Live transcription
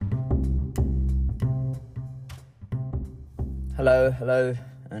Hello,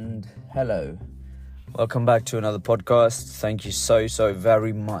 and hello. Welcome back to another podcast. Thank you so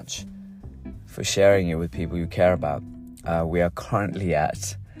very much for sharing it with people you care about. We are currently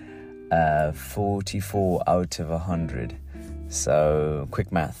at 44 out of 100. So,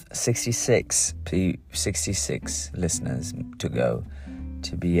 quick math. 66 listeners to go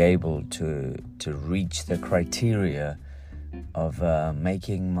to be able to reach the criteria of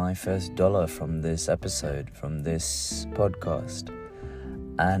making my first dollar from this episode, from this podcast.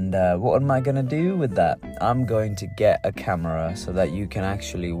 And what am I going to do with that? I'm going to get a camera so that you can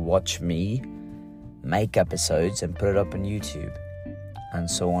actually watch me make episodes and put it up on YouTube, and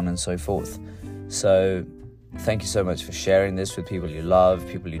so on and so forth. So thank you so much for sharing this with people you love,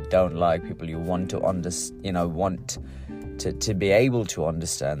 people you don't like, people you want to want to be able to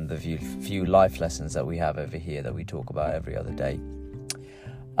understand the few life lessons that we have over here that we talk about every other day.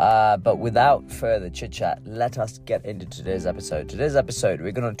 But without further chit-chat, let us get into today's episode. Today's episode,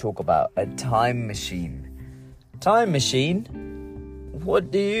 we're going to talk about a time machine. Time machine?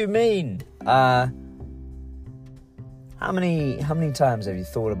 What do you mean? How many times have you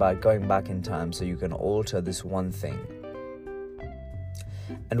thought about going back in time so you can alter this one thing?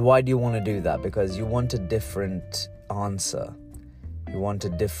 And why do you want to do that? Because you want a different answer. You want a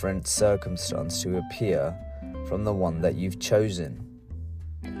different circumstance to appear from the one that you've chosen.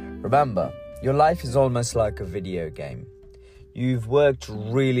 Remember, your life is almost like a video game. You've worked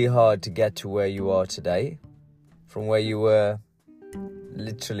really hard to get to where you are today, from where you were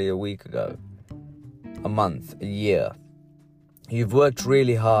literally a week ago, a month, a year. You've worked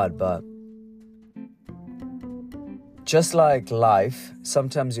really hard, but just like life,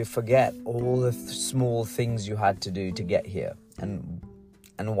 sometimes you forget all the small things you had to do to get here. And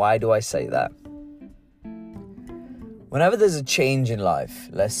why do I say that? Whenever there's a change in life,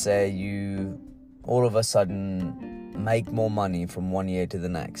 let's say you all of a sudden make more money from one year to the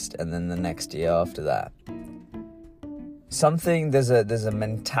next, and then the next year after that. There's a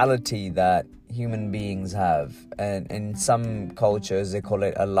mentality that human beings have, and in some cultures they call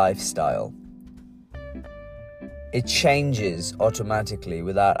it a lifestyle. It changes automatically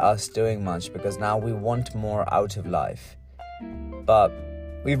without us doing much, because now we want more out of life. But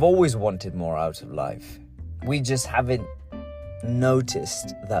we've always wanted more out of life. We just haven't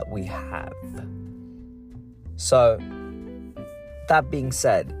noticed that we have. So, that being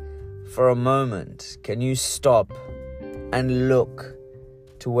said, for a moment, can you stop and look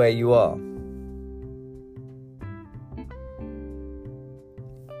to where you are?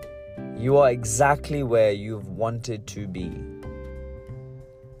 You are exactly where you've wanted to be,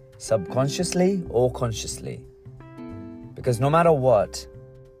 subconsciously or consciously. Because no matter what,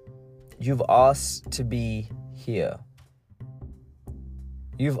 you've asked to be here.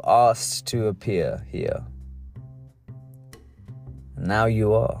 You've asked to appear here. And now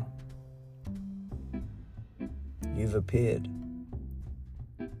you are. You've appeared.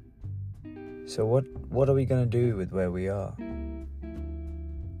 So what are we going to do with where we are?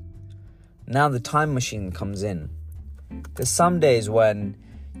 Now the time machine comes in. There's some days when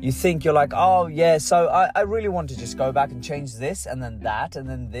you think you're like, oh yeah, so I really want to just go back and change this and then that and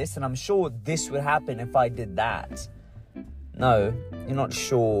then this, and I'm sure this would happen if I did that. No, you're not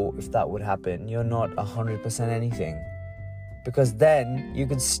sure if that would happen. You're not 100% anything. Because then you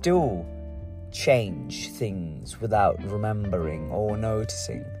could still change things without remembering or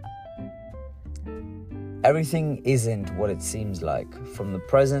noticing. Everything isn't what it seems like, from the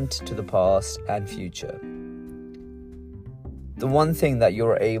present to the past and future. The one thing that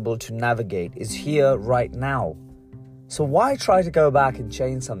you're able to navigate is here right now. So why try to go back and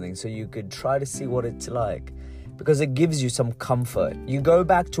change something so you could try to see what it's like? Because it gives you some comfort. You go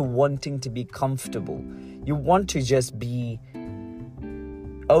back to wanting to be comfortable. You want to just be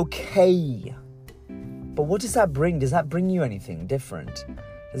okay. But what does that bring? Does that bring you anything different?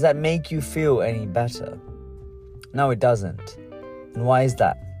 Does that make you feel any better? No, it doesn't. And why is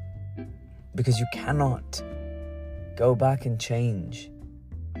that? Because you cannot go back and change.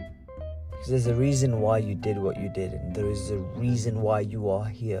 Because there's a reason why you did what you did, and there is a reason why you are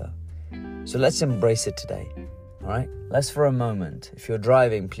here. So let's embrace it today. All right? Let's for a moment. If you're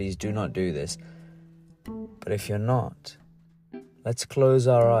driving, please do not do this. But if you're not, let's close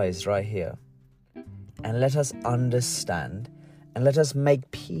our eyes right here. And let us understand and let us make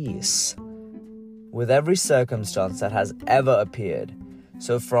peace with every circumstance that has ever appeared.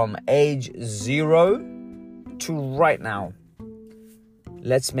 So from age 0 to right now,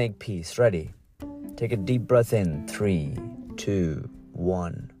 let's make peace. Ready? Take a deep breath in. 3, 2,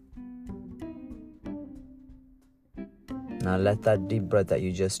 1. Now let that deep breath that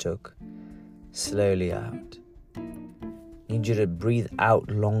you just took slowly out. need you to breathe out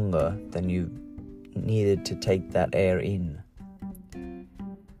longer than you needed to take that air in.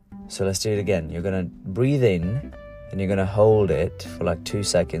 So let's do it again. You're going to breathe in, and you're going to hold it for like 2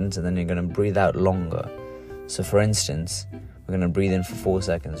 seconds, and then you're going to breathe out longer. So for instance, we're going to breathe in for 4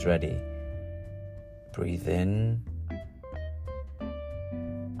 seconds. Ready? Breathe in.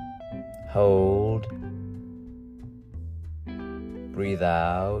 Hold. Breathe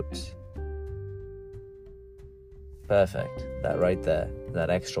out. Perfect. That right there. That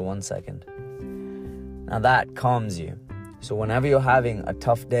extra 1 second. Now that calms you. So whenever you're having a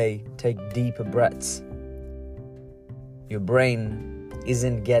tough day, take deeper breaths. Your brain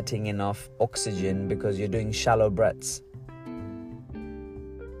isn't getting enough oxygen because you're doing shallow breaths.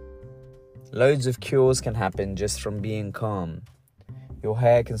 Loads of cures can happen just from being calm. Your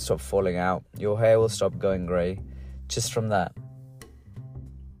hair can stop falling out. Your hair will stop going grey just from that.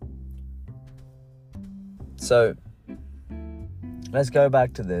 So, let's go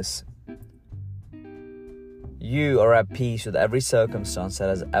back to this. You are at peace with every circumstance that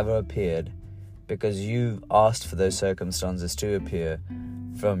has ever appeared because you've asked for those circumstances to appear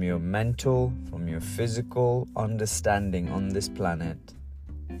from your mental, from your physical understanding on this planet.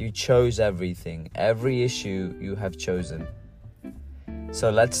 You chose everything, every issue you have chosen. So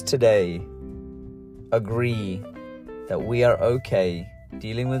let's today agree that we are okay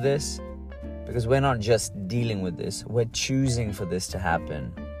dealing with this, because we're not just dealing with this, we're choosing for this to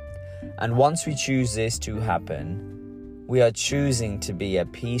happen. And once we choose this to happen, we are choosing to be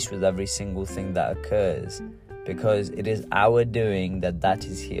at peace with every single thing that occurs, because it is our doing that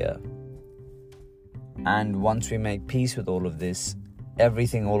is here. And once we make peace with all of this,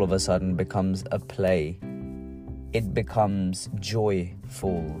 everything all of a sudden becomes a play. It becomes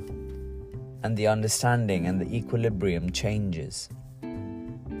joyful. And the understanding and the equilibrium changes.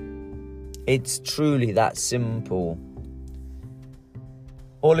 It's truly that simple.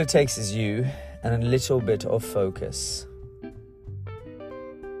 All it takes is you and a little bit of focus.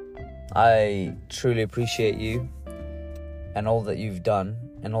 I truly appreciate you and all that you've done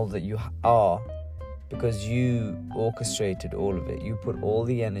and all that you are, because you orchestrated all of it. You put all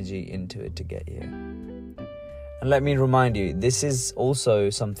the energy into it to get here. And let me remind you, this is also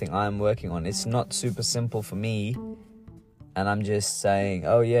something I'm working on. It's not super simple for me, and I'm just saying,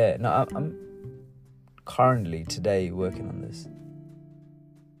 oh yeah, no, I'm currently today working on this.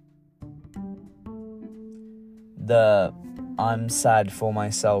 The I'm sad for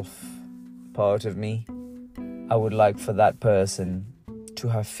myself part of me, I would like for that person to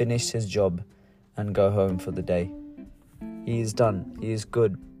have finished his job and go home for the day. He is done. He is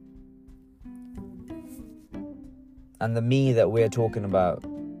good. And the me that we're talking about,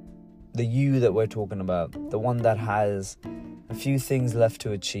 the you that we're talking about, the one that has a few things left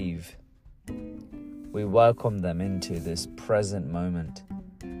to achieve, we welcome them into this present moment,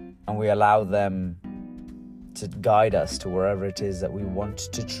 and we allow them to guide us to wherever it is that we want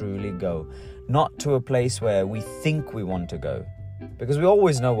to truly go. Not to a place where we think we want to go, because we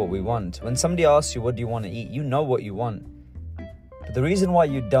always know what we want. When somebody asks you, what do you want to eat? You know what you want. But the reason why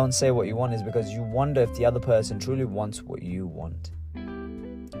you don't say what you want is because you wonder if the other person truly wants what you want.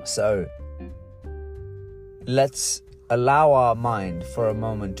 So, let's allow our mind for a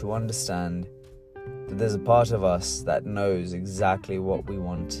moment to understand that there's a part of us that knows exactly what we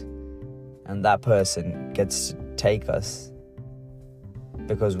want. And that person gets to take us,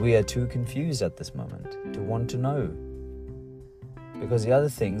 because we are too confused at this moment to want to know. Because the other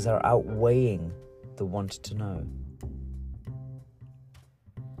things are outweighing the want to know.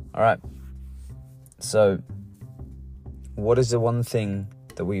 Alright, so what is the one thing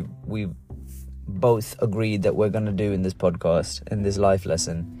that we both agreed that we're going to do in this podcast, in this life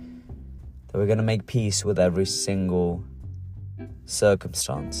lesson? That we're going to make peace with every single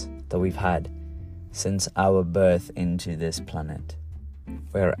circumstance that we've had since our birth into this planet.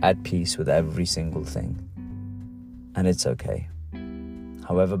 We're at peace with every single thing. And it's okay.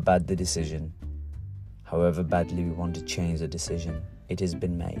 However bad the decision, however badly we want to change the decision, it has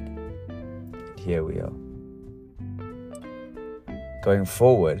been made. And here we are. Going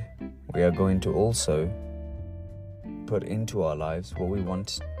forward, we are going to also put into our lives what we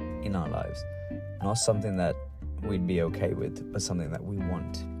want in our lives. Not something that we'd be okay with, but something that we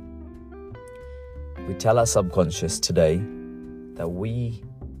want. We tell our subconscious today that we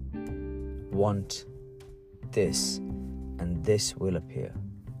want this, and this will appear.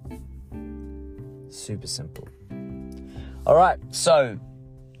 Super simple. Alright, so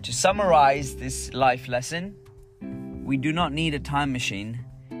to summarize this life lesson, we do not need a time machine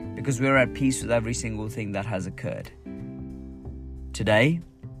because we're at peace with every single thing that has occurred. Today,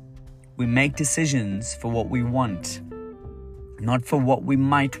 we make decisions for what we want. Not for what we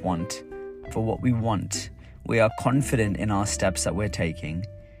might want, for what we want. We are confident in our steps that we're taking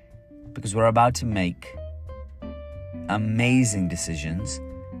because we're about to make amazing decisions,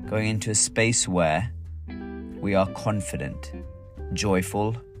 going into a space where we are confident,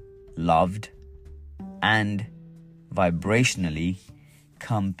 joyful, loved, and vibrationally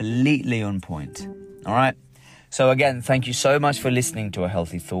completely on point. All right? So again, thank you so much for listening to A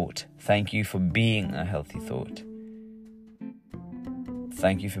Healthy Thought. Thank you for being a healthy thought.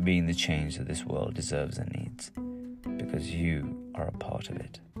 Thank you for being the change that this world deserves and needs, because you are a part of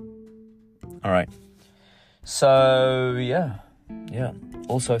it. All right. So, yeah.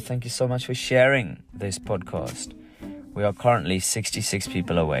 Also, thank you so much for sharing this podcast. We are currently 66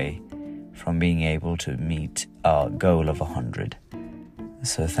 people away from being able to meet our goal of 100.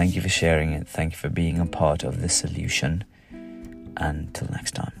 So thank you for sharing it. Thank you for being a part of the solution. And till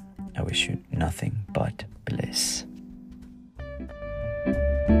next time, I wish you nothing but bliss.